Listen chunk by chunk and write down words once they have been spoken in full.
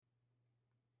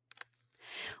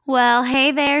Well,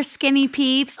 hey there, skinny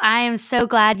peeps. I am so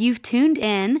glad you've tuned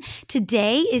in.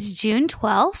 Today is June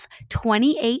 12th,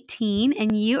 2018,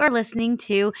 and you are listening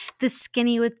to The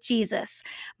Skinny with Jesus.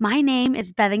 My name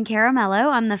is Bevan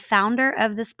Caramello. I'm the founder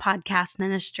of this podcast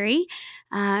ministry.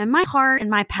 And my heart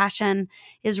and my passion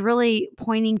is really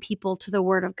pointing people to the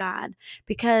Word of God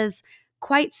because,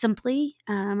 quite simply,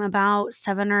 about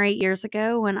 7 or 8 years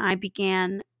ago, when I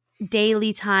began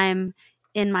daily time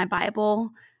in my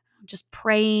Bible, just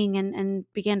praying and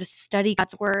began to study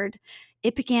God's word,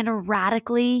 it began to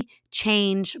radically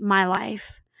change my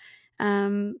life.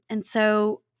 And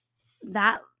so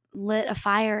that lit a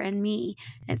fire in me.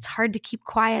 It's hard to keep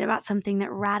quiet about something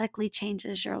that radically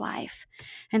changes your life.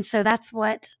 And so that's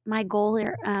what my goal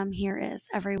here is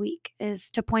every week,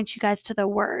 is to point you guys to the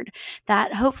word,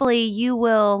 that hopefully you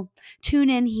will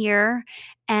tune in here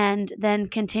and then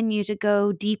continue to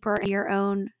go deeper in your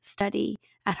own study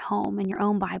at home, in your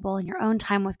own Bible, in your own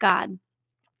time with God.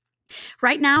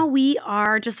 Right now, we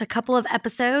are just a couple of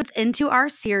episodes into our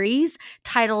series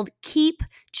titled Keep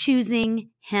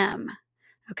Choosing Him.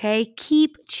 Okay,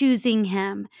 keep choosing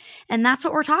Him. And that's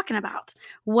what we're talking about.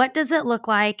 What does it look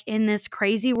like in this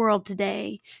crazy world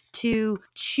today to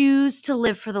choose to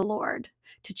live for the Lord,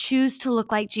 to choose to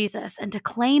look like Jesus, and to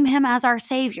claim Him as our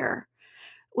Savior,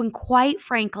 when quite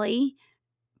frankly,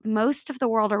 most of the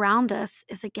world around us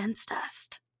is against us?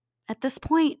 At this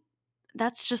point,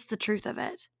 that's just the truth of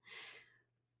it.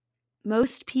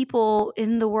 Most people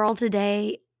in the world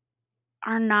today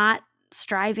are not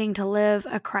striving to live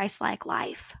a Christ-like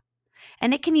life.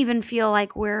 And it can even feel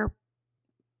like we're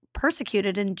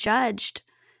persecuted and judged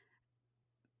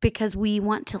because we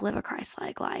want to live a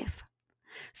Christ-like life.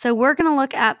 So we're going to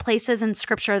look at places in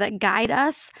Scripture that guide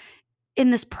us in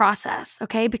this process,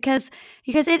 okay? Because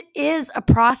it is a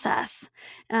process.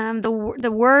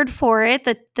 The word for it,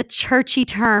 the churchy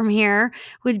term here,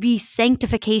 would be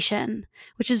sanctification,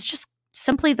 which is just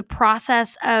simply the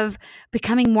process of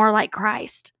becoming more like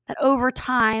Christ. That over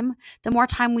time, the more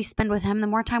time we spend with Him, the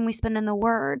more time we spend in the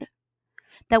Word,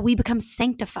 that we become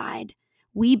sanctified.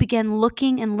 We begin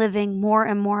looking and living more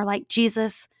and more like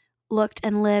Jesus looked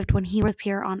and lived when He was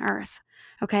here on earth.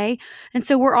 Okay? And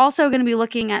so we're also going to be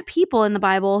looking at people in the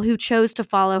Bible who chose to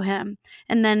follow Him,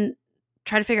 and then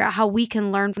try to figure out how we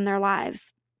can learn from their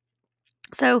lives.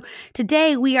 So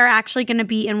today we are actually going to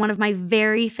be in one of my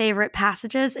very favorite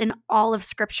passages in all of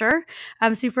Scripture.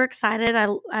 I'm super excited.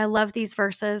 I love these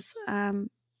verses.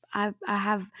 I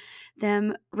have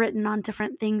them written on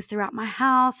different things throughout my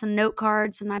house and note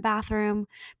cards in my bathroom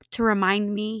to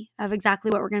remind me of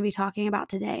exactly what we're going to be talking about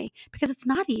today, because it's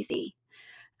not easy.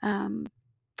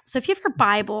 So if you have your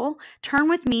Bible, turn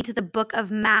with me to the book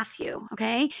of Matthew,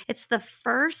 okay? It's the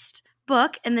first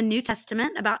book in the New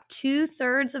Testament, about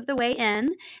 2/3 of the way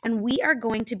in, and we are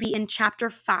going to be in chapter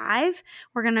 5.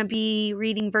 We're going to be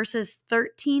reading verses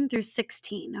 13 through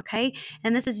 16, okay?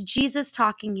 And this is Jesus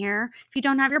talking here. If you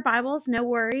don't have your Bibles, no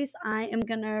worries. I am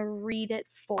going to read it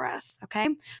for us, okay?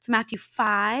 So Matthew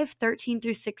 5:13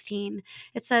 through 16.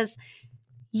 It says,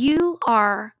 "You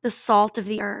are the salt of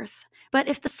the earth. But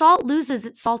if the salt loses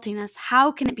its saltiness,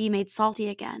 how can it be made salty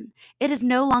again? It is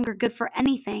no longer good for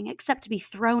anything except to be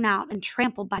thrown out and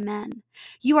trampled by men.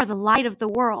 You are the light of the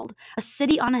world. A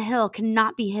city on a hill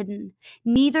cannot be hidden.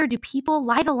 Neither do people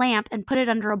light a lamp and put it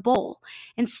under a bowl.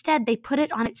 Instead, they put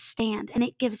it on its stand, and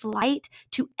it gives light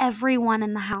to everyone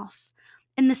in the house.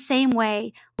 In the same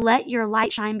way, let your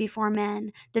light shine before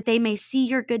men, that they may see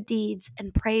your good deeds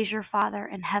and praise your Father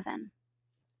in heaven."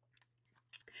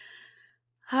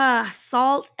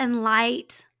 Salt and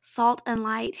light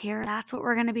here. That's what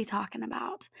we're going to be talking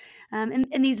about. And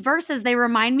these verses, they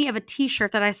remind me of a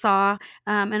t-shirt that I saw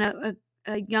in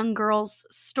a young girl's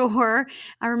store.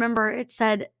 I remember it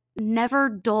said, "Never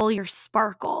dull your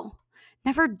sparkle."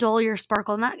 Never dull your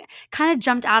sparkle. And that kind of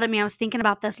jumped out at me. I was thinking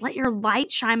about this. Let your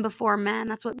light shine before men.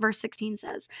 That's what verse 16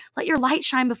 says. Let your light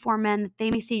shine before men, that they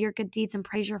may see your good deeds and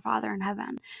praise your Father in heaven.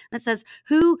 And it says,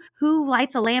 who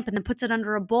lights a lamp and then puts it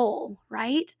under a bowl,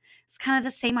 right? It's kind of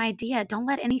the same idea. Don't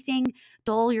let anything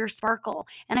dull your sparkle.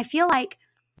 And I feel like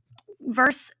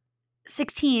verse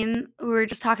 16, we were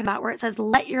just talking about, where it says,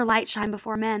 let your light shine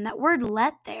before men. That word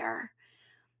let there,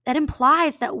 that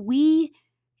implies that we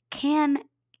can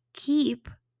keep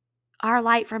our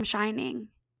light from shining.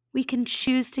 We can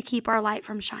choose to keep our light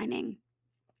from shining.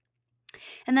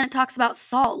 And then it talks about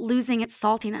salt losing its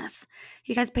saltiness.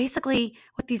 You guys, basically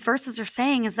what these verses are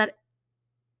saying is that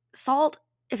salt,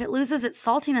 if it loses its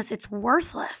saltiness, it's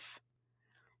worthless.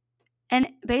 And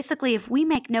basically, if we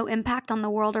make no impact on the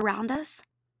world around us,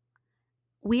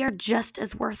 we are just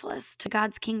as worthless to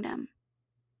God's kingdom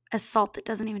as salt that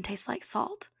doesn't even taste like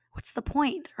salt, what's the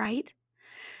point, right?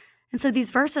 And so these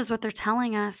verses, what they're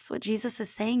telling us, what Jesus is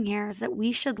saying here is that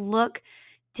we should look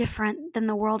different than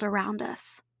the world around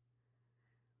us.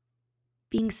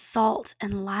 Being salt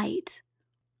and light,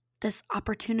 this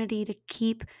opportunity to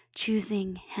keep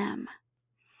choosing him.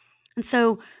 And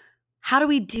so how do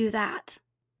we do that?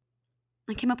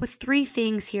 I came up with 3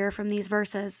 things here from these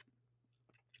verses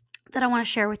that I want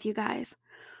to share with you guys.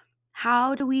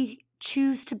 How do we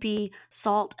choose to be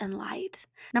salt and light?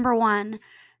 Number 1,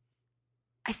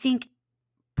 I think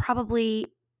probably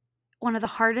one of the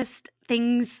hardest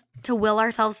things to will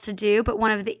ourselves to do, but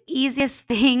one of the easiest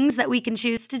things that we can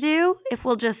choose to do if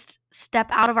we'll just step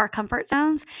out of our comfort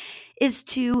zones is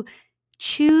to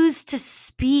choose to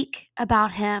speak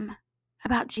about him,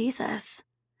 about Jesus,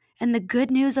 and the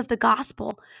good news of the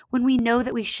gospel when we know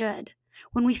that we should,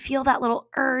 when we feel that little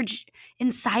urge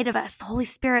inside of us, the Holy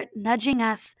Spirit nudging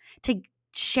us to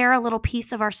share a little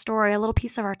piece of our story, a little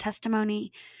piece of our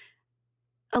testimony,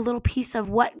 a little piece of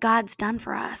what God's done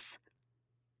for us.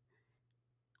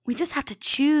 We just have to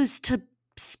choose to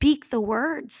speak the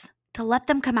words, to let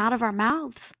them come out of our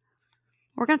mouths.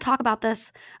 We're going to talk about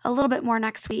this a little bit more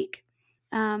next week.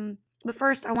 But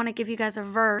first, I want to give you guys a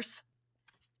verse.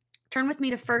 Turn with me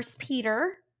to 1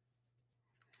 Peter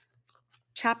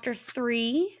chapter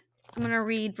 3. I'm going to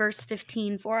read verse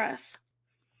 15 for us.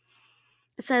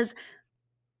 It says,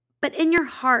 "But in your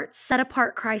hearts set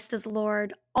apart Christ as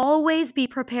Lord. Always be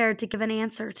prepared to give an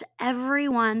answer to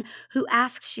everyone who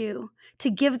asks you to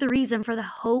give the reason for the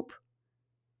hope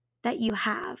that you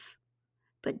have.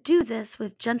 But do this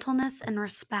with gentleness and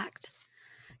respect."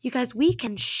 You guys, we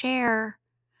can share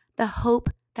the hope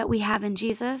that we have in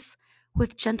Jesus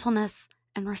with gentleness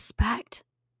and respect.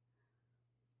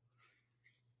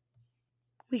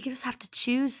 We just have to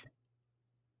choose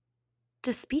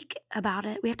to speak about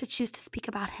it. We have to choose to speak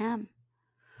about him.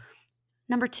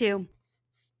 Number 2,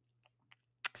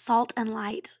 salt and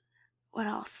light. What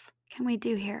else can we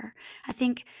do here? I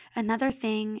think another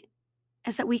thing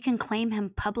is that we can claim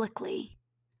him publicly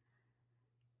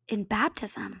in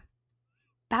baptism.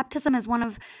 Baptism is one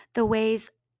of the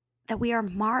ways that we are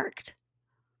marked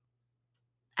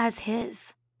as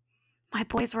his. My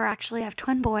boys were actually, I have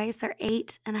twin boys, they're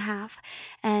 8.5,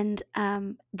 and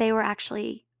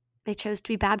they chose to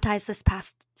be baptized this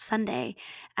past Sunday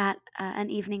at an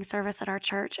evening service at our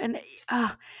church. And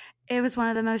it was one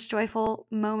of the most joyful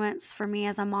moments for me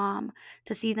as a mom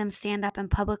to see them stand up and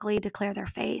publicly declare their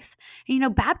faith.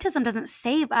 And baptism doesn't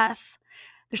save us.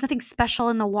 There's nothing special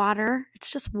in the water.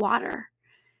 It's just water.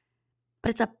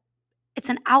 But it's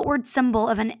an outward symbol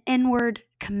of an inward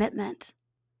commitment.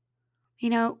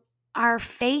 Our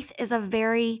faith is a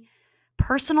very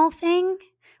personal thing,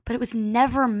 but it was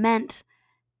never meant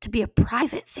to be a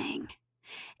private thing.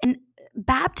 And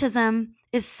baptism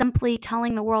is simply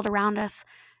telling the world around us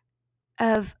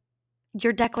of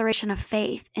your declaration of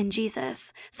faith in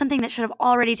Jesus, something that should have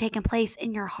already taken place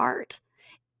in your heart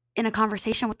in a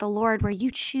conversation with the Lord where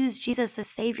you choose Jesus as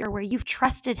Savior, where you've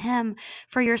trusted him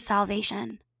for your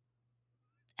salvation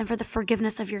and for the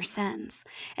forgiveness of your sins.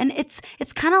 And it's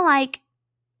kind of like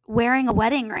wearing a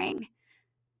wedding ring.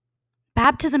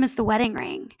 Baptism is the wedding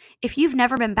ring. If you've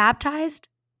never been baptized,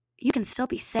 you can still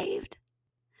be saved.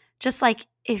 Just like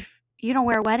if you don't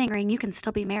wear a wedding ring, you can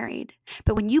still be married.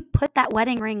 But when you put that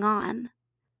wedding ring on,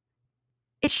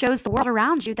 it shows the world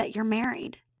around you that you're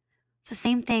married. It's the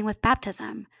same thing with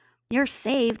baptism. You're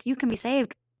saved. You can be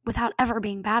saved without ever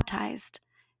being baptized.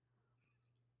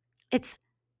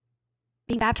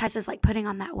 Being baptized is like putting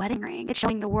on that wedding ring. It's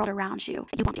showing the world around you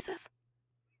that you want Jesus.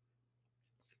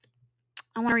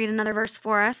 I want to read another verse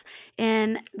for us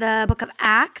in the book of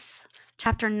Acts,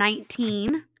 chapter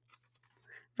 19,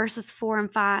 verses 4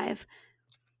 and 5.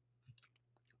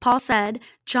 Paul said,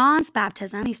 John's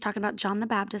baptism, he's talking about John the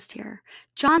Baptist here.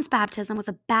 John's baptism was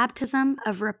a baptism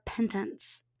of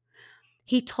repentance.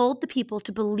 He told the people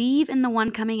to believe in the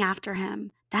one coming after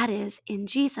him, that is, in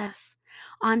Jesus.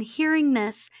 On hearing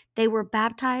this, they were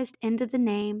baptized into the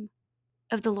name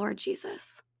of the Lord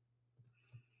Jesus.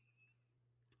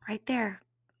 Right there.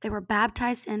 They were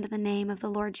baptized into the name of the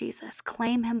Lord Jesus.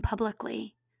 Claim him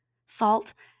publicly.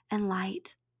 Salt and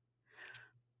light.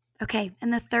 Okay,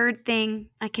 and the third thing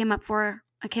I came up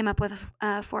with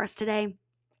for us today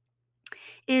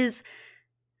is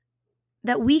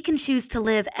that we can choose to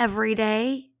live every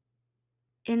day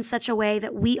in such a way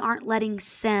that we aren't letting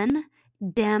sin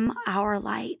dim our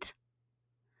light.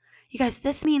 You guys,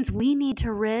 this means we need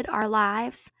to rid our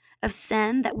lives of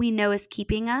sin that we know is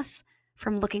keeping us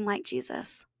from looking like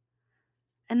Jesus.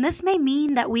 And this may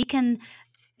mean that we can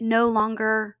no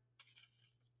longer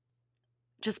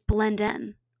just blend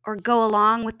in or go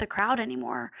along with the crowd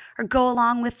anymore, or go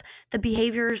along with the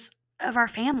behaviors of our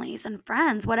families and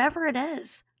friends, whatever it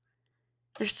is.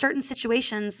 There's certain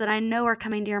situations that I know are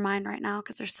coming to your mind right now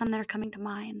because there's some that are coming to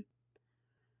mine.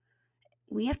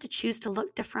 We have to choose to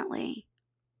look differently.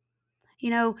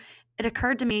 It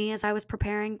occurred to me as I was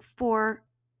preparing for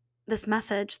this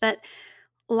message that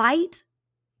light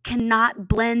cannot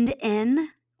blend in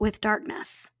with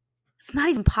darkness. It's not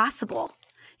even possible.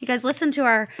 You guys, listen to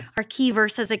our key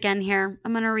verses again here.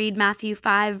 I'm going to read Matthew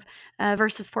 5,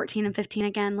 verses 14 and 15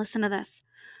 again. Listen to this.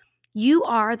 You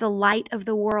are the light of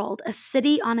the world. A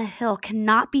city on a hill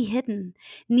cannot be hidden.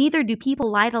 Neither do people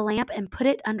light a lamp and put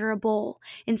it under a bowl.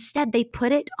 Instead, they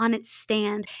put it on its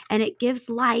stand, and it gives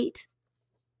light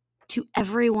to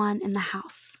everyone in the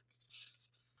house.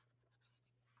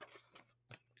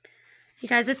 You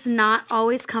guys, it's not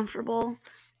always comfortable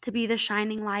to be the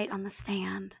shining light on the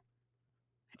stand.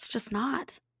 It's just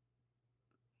not.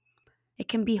 It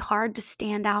can be hard to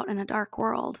stand out in a dark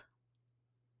world.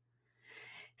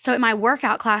 So in my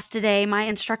workout class today, my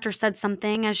instructor said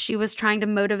something as she was trying to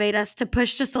motivate us to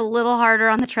push just a little harder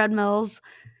on the treadmills,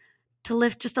 to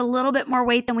lift just a little bit more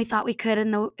weight than we thought we could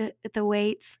at the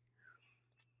weights.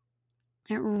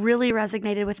 It really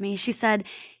resonated with me. She said,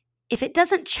 if it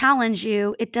doesn't challenge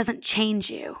you, it doesn't change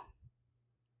you.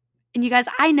 And you guys,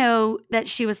 I know that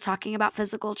she was talking about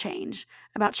physical change,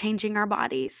 about changing our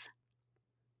bodies.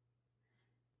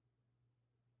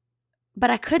 But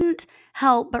I couldn't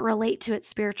help but relate to it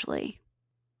spiritually.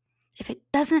 If it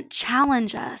doesn't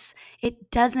challenge us,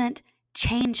 it doesn't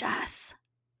change us.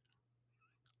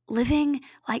 Living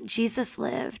like Jesus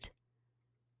lived,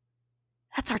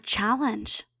 that's our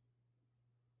challenge.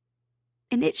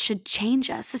 And it should change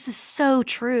us. This is so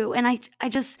true. And I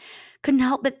just couldn't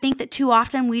help but think that too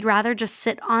often we'd rather just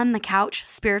sit on the couch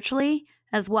spiritually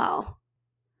as well.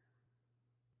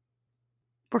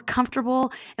 We're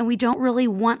comfortable and we don't really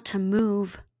want to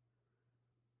move.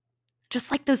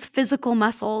 Just like those physical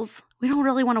muscles, we don't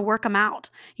really want to work them out.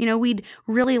 We'd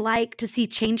really like to see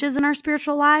changes in our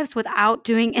spiritual lives without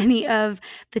doing any of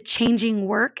the changing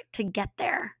work to get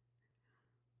there.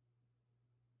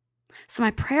 So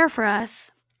my prayer for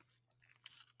us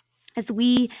as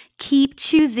we keep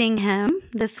choosing him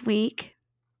this week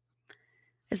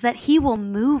is that he will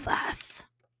move us.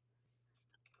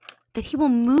 That he will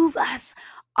move us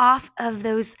off of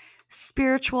those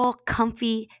spiritual,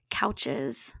 comfy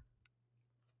couches.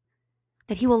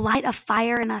 That he will light a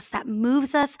fire in us that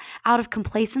moves us out of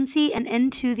complacency and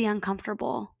into the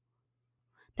uncomfortable.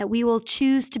 That we will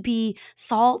choose to be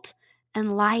salt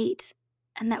and light,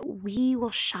 and that we will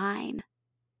shine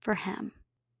for him.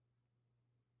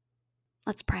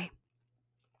 Let's pray.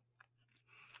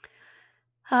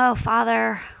 Oh,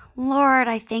 Father, Lord,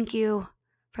 I thank you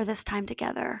for this time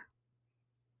together.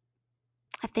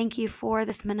 I thank you for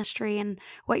this ministry and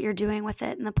what you're doing with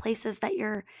it and the places that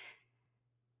you're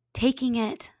taking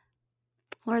it.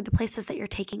 Lord, the places that you're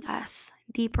taking us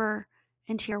deeper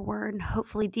into your word and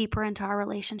hopefully deeper into our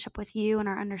relationship with you and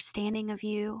our understanding of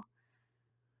you.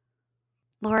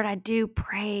 Lord, I do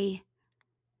pray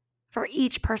for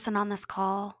each person on this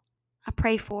call. I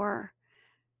pray for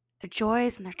their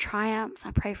joys and their triumphs.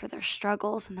 I pray for their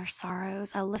struggles and their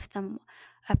sorrows. I lift them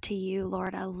up to you,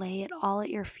 Lord. I lay it all at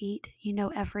your feet. You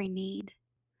know every need.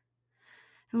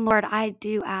 And Lord, I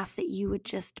do ask that you would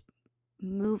just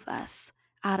move us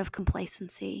out of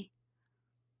complacency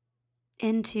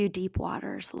into deep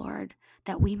waters, Lord,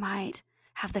 that we might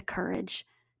have the courage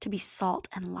to be salt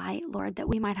and light, Lord, that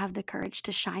we might have the courage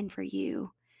to shine for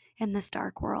you in this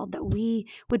dark world, that we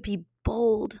would be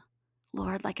bold,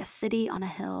 Lord, like a city on a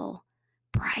hill,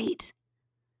 bright,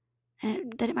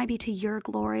 and that it might be to your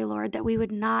glory, Lord, that we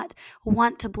would not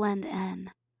want to blend in.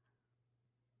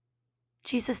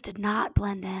 Jesus did not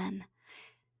blend in,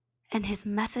 and his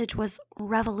message was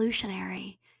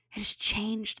revolutionary. It has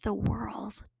changed the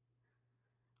world.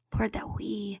 Lord, that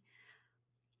we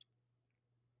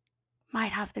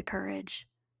might have the courage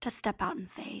to step out in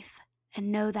faith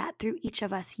and know that through each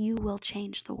of us, you will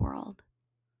change the world.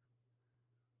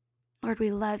 Lord,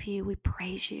 we love you. We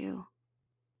praise you.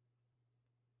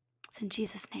 It's in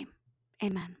Jesus' name.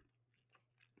 Amen.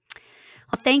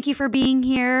 Well, thank you for being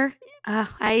here.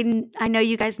 I know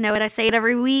you guys know it. I say it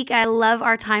every week. I love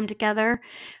our time together.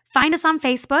 Find us on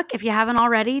Facebook if you haven't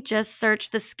already. Just search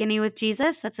The Skinny with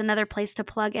Jesus. That's another place to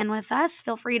plug in with us.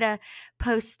 Feel free to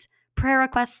post prayer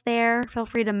requests there. Feel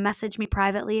free to message me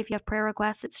privately if you have prayer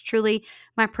requests. It's truly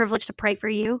my privilege to pray for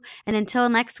you. And until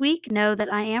next week, know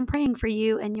that I am praying for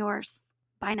you and yours.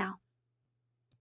 Bye now.